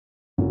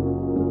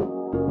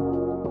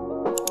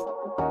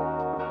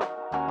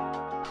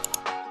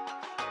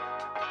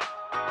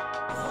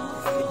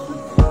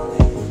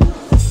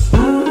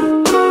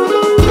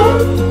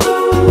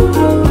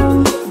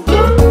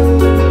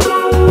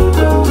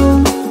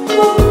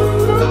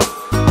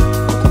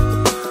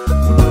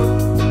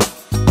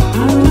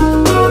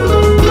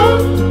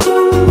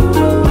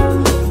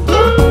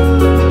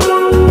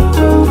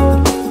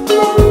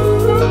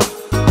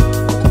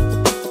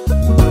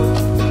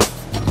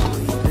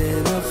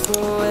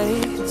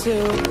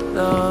too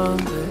long,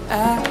 but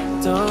I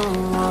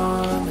don't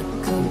wanna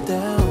come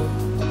down.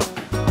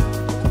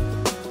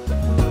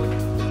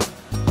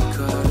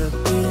 Caught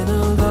up in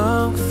a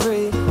long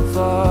free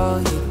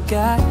fall, you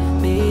got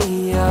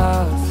me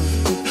off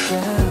of the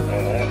ground.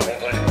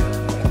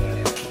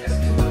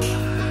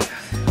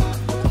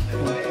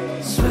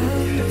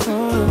 Sway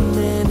for a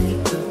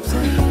minute, the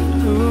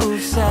plane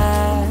moves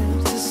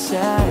side to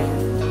side.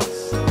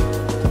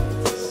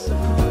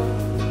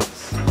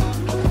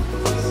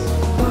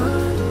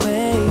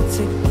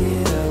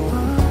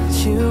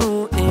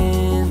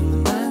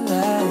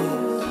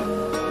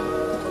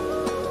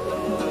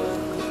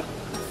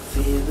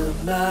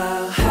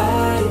 Mile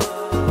high,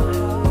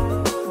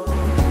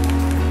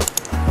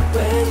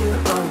 when you're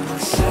on my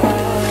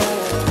side,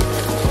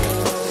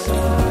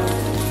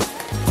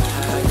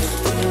 high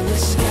up in the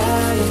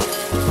sky,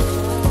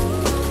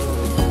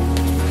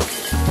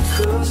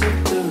 cruising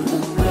through the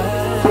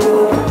night.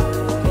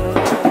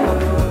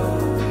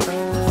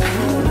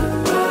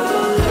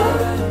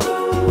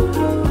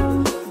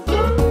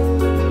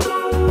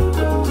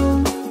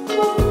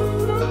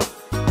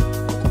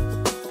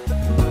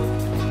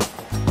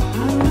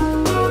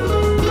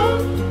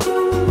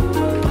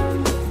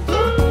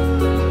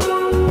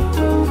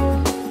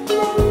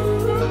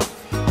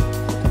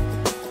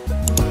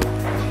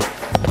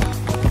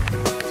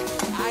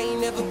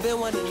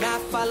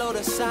 Follow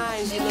the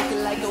signs, you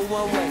looking like a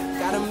one-way.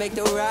 Gotta make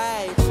the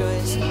right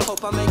choice.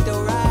 Hope I make the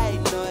right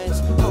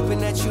noise. Hoping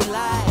that you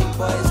like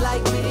boys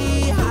like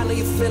me. I know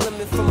you feeling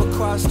me from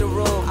across the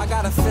room. I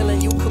got a feeling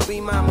you could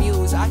be my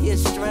muse. I hear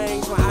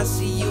strange when I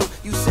see you.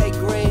 You say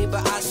green,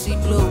 but I see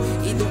blue.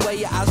 Either way,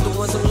 your eyes the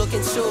ones I'm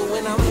looking to.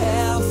 When I'm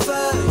hell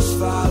first,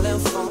 falling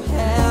from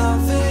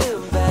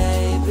heaven,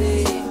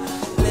 baby.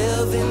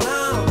 Living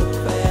on the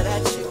prayer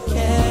that you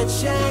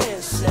catch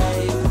and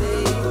save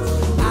me.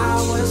 I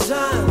was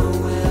on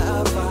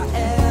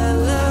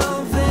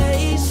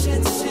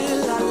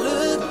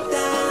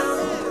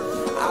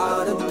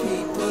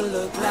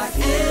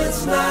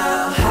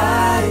smile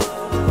high,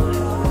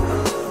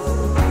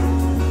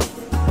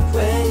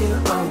 when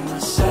you're on my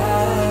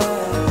side,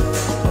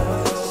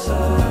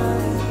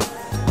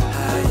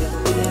 high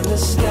up in the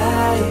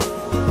sky,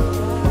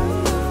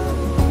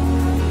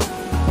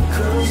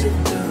 cruising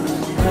through the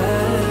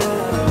night.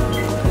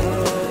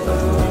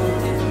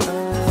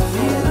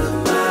 Feel a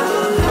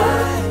mile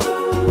high,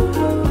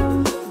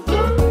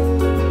 feel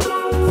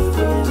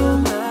a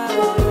mile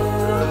high.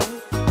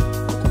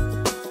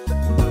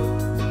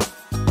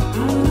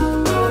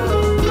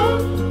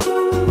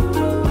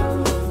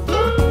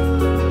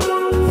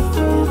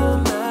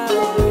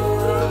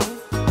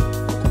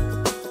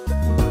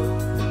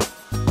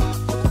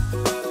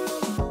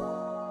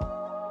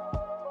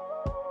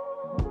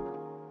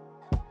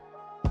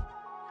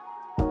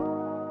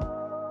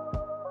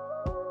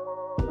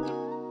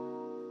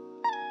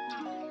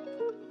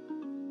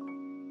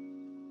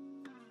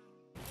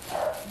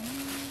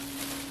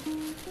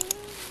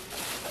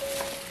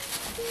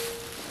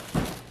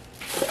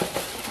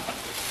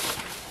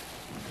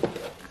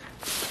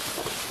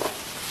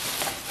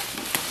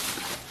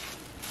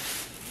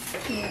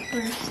 Okay,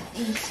 first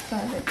is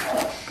carrot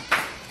cake.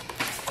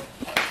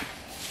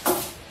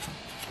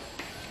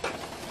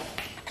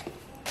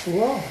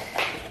 Wow!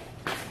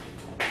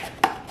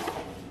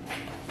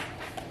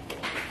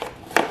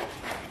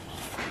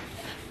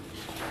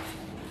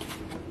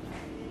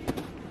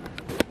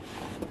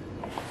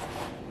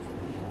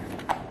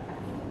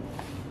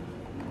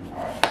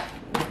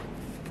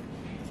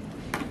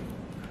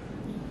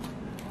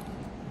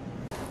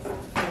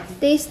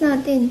 Taste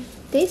natin.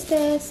 Taste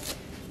test.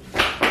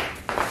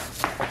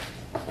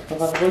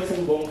 Nakakabot sa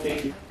buong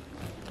cake.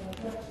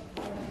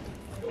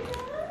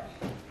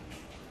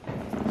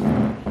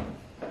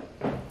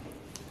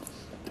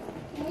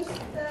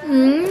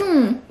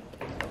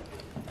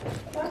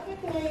 Bakit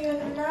ngayon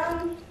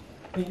lang?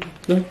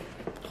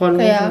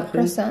 Kaya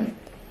croissant.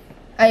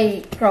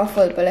 Ay,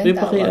 croffle pala yung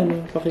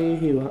tawag.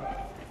 Pakihiwa.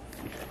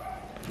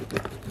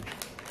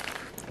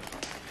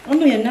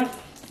 Ano yan, nak?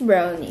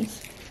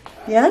 Brownies.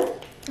 Yan?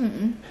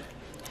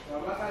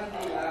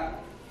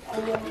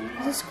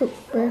 This is cooked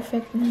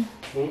perfect na.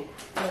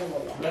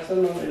 Nasa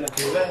nung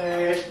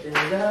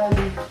ilang?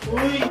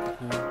 Uy!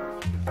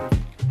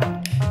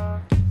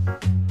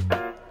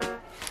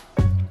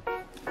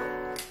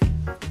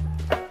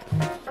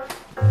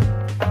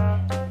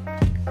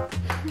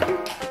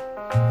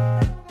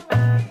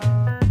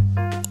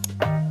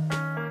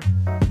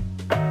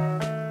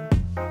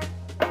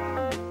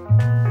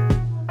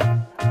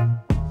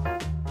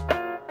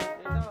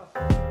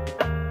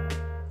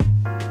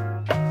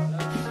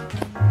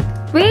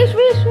 Wish.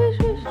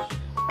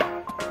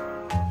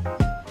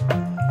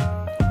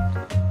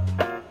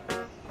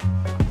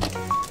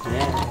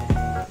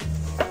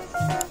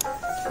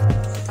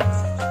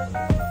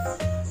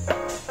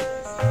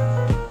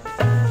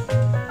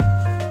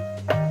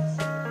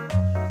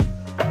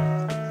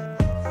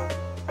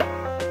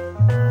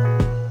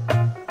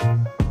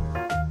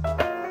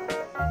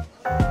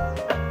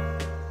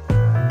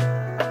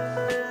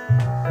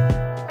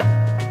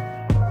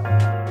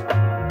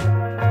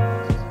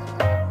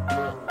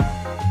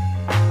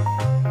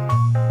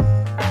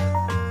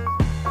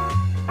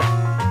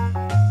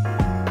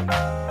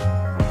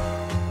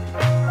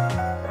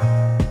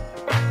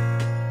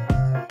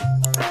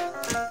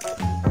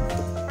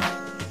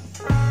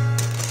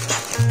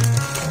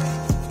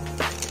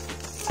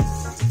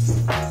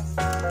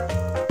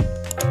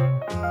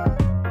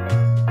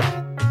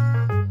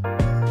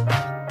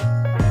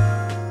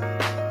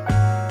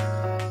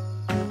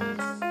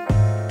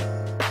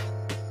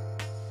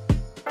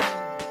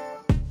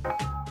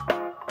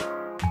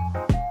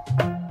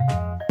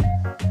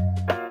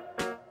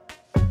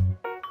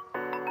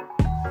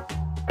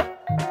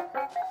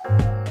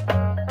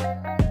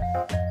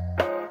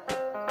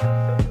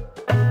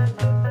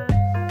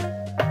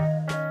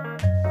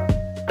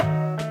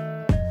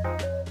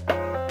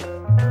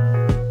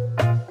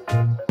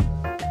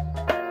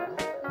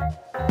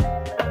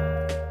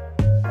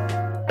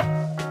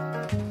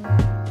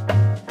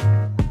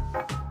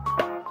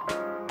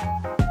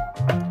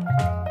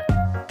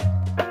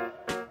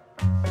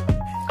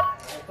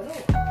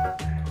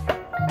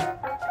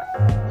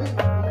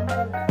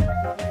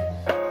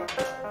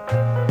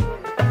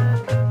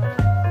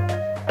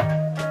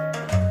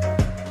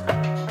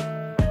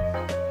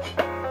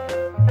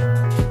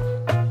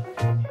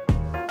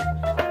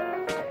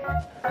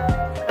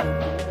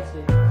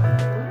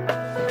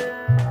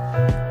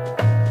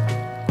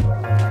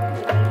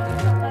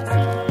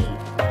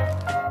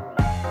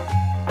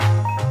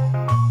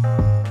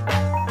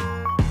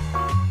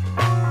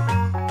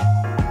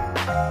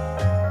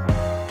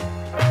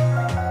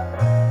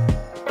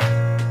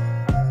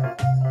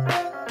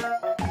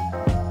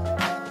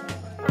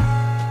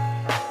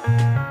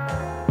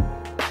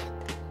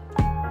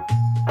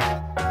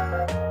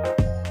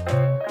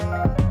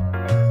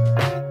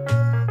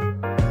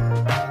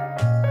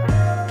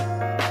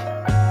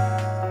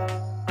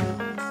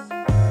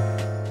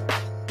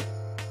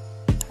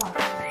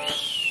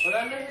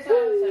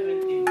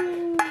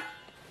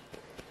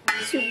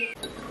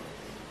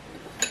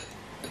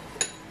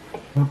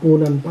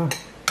 Hapunan pa.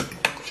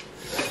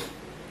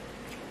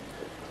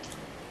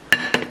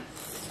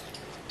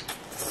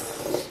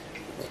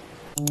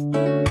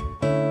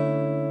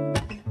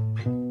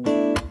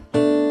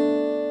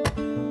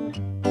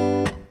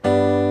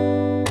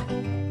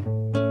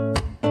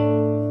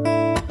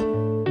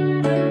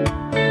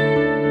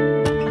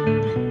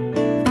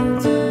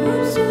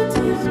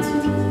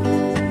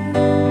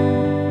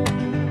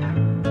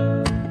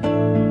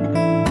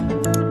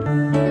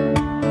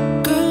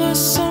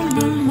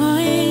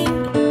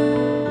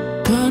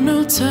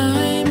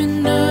 Time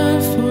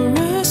enough for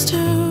us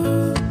to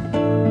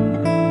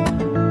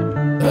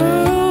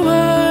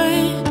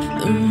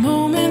the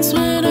moments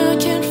when I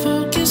can't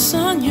focus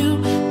on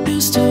you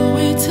used to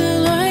wait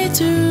till I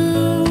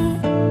do.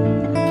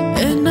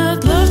 And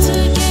I'd love to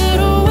get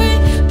away,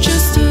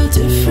 just a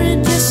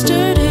different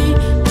yesterday.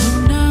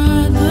 I'm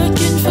not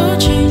looking for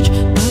change,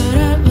 but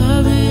I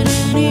love it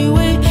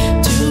anyway.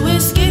 To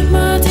escape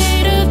my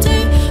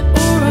day-to-day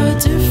or a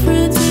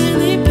different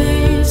daily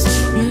pace.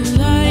 You're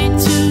light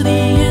to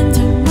the end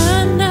of my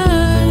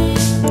night.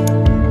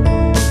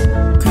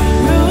 Green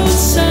road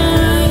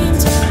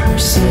signs or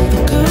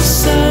silver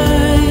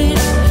coastside,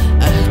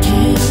 I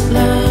can't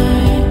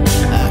lie,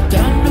 I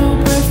got no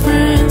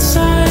preference. I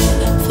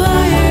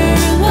fly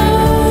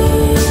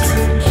airlines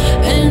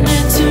and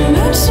then to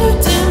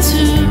Amsterdam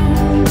too.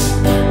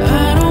 I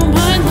don't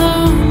mind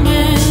long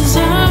as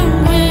I'm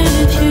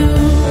with you.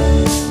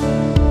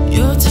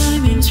 Your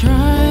timing's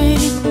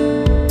right,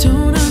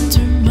 don't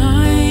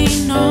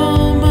undermine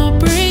all my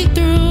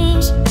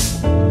breakthroughs.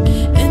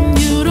 And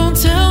you don't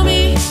tell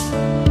me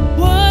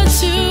what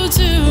to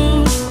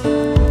do,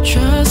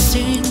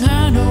 trusting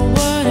I know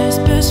what is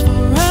best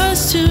for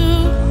us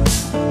two.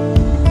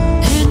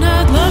 And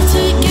I'd love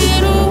to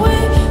get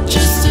away,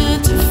 just a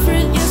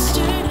different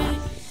yesterday.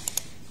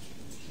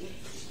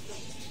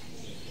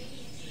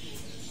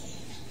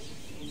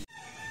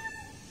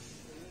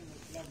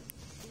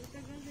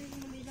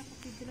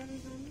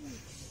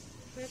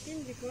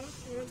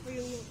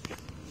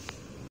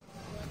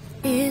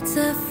 It's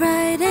a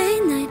Friday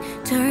night,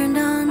 turned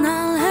on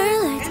all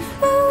her lights.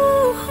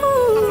 Ooh,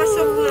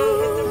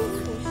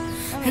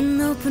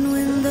 an open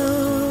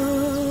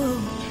window,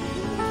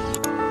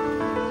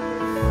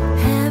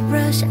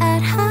 hairbrush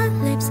at her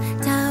lips,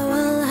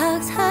 towel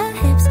hugs her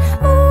hips.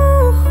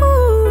 Ooh,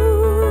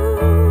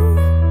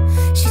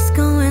 she's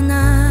going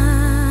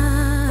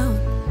out.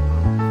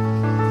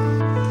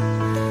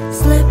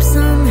 Slips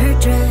on her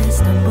dress,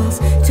 stumbles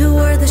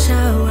toward the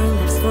shower,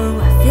 lives for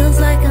what feels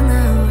like an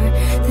hour,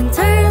 then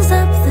turns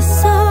up the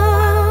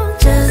song.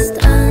 Just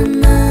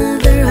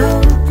another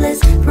hopeless,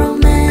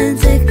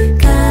 romantic,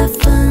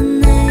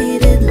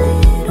 caffeinated,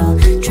 little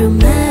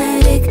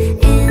dramatic,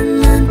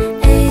 in an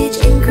age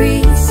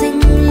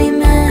increasingly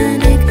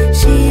manic.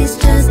 She's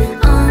just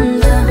on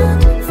the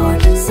hunt for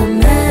some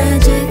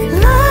magic.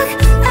 Look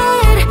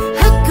at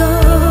her go,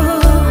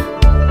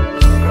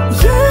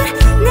 you'd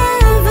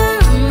never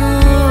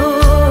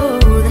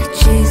know that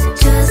she's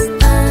just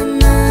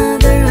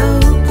another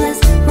hopeless,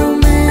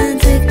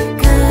 romantic,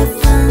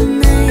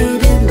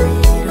 caffeinated,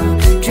 little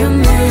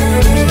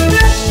dramatic.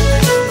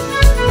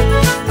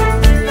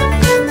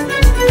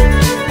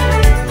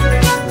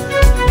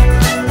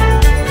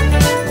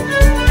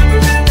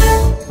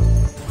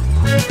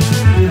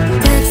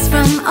 Text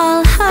from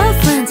all her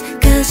friends,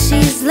 'cause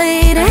she's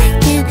late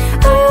again.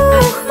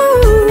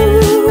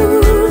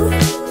 Ooh,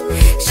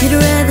 she'd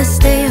rather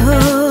stay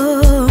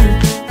home,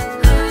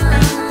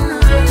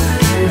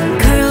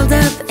 curled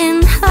up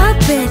in her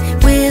bed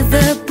with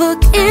a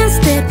book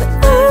instead.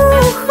 But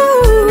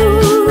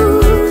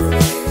ooh,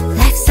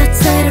 life's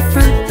outside her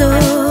front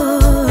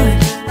door.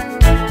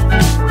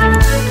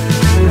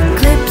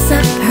 Clips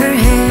up her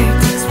hair,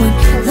 takes one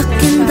look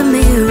in the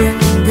mirror,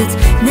 and it's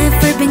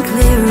never been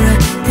clearer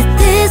that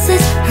this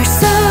is her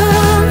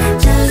song.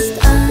 Just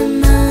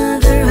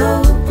another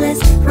hopeless,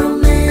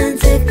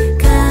 romantic,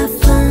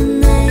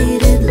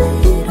 caffeinated,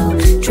 little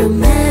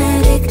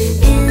dramatic,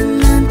 in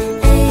an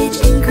age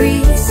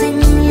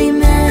increasingly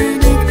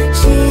manic.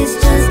 She's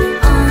just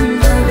on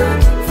the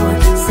hunt for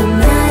some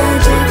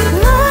magic.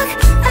 Look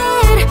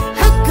at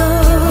her go,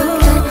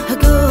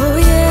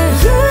 yeah.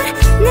 You'd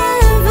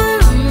never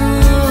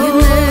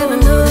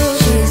know,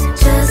 she's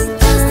just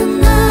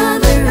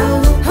another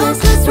hopeless,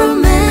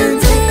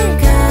 romantic,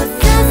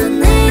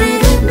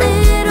 caffeinated,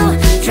 little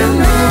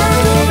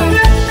dramatic.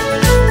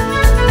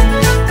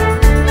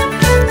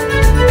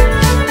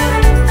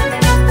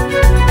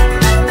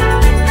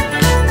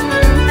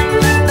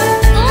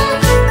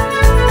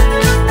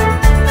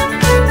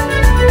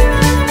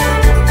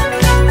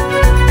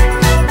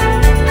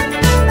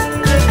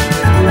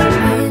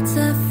 It's a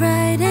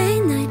Friday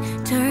night,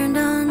 turned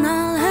on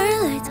all her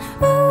lights.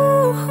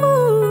 Ooh,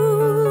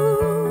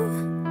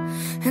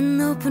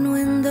 an open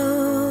window.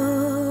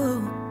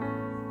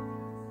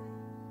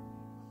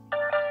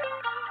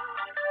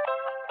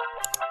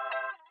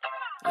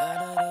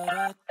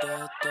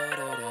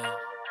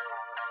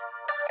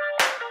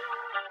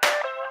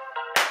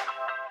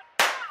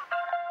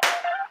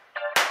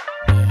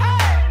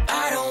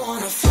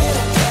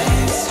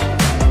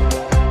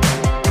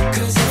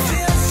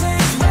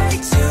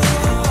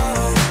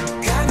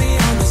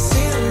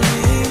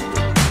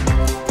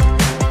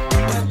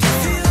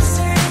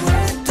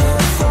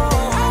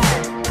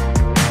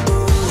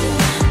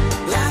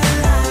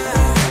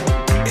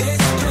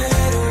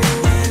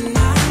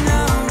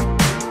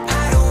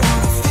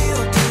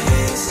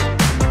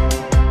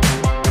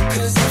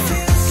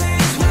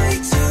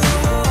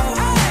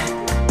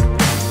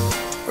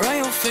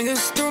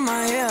 fingers through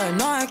my hair.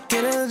 No, I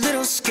get a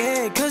little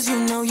scared, cause you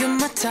know you're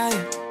my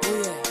type.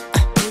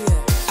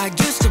 I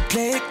used to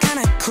play it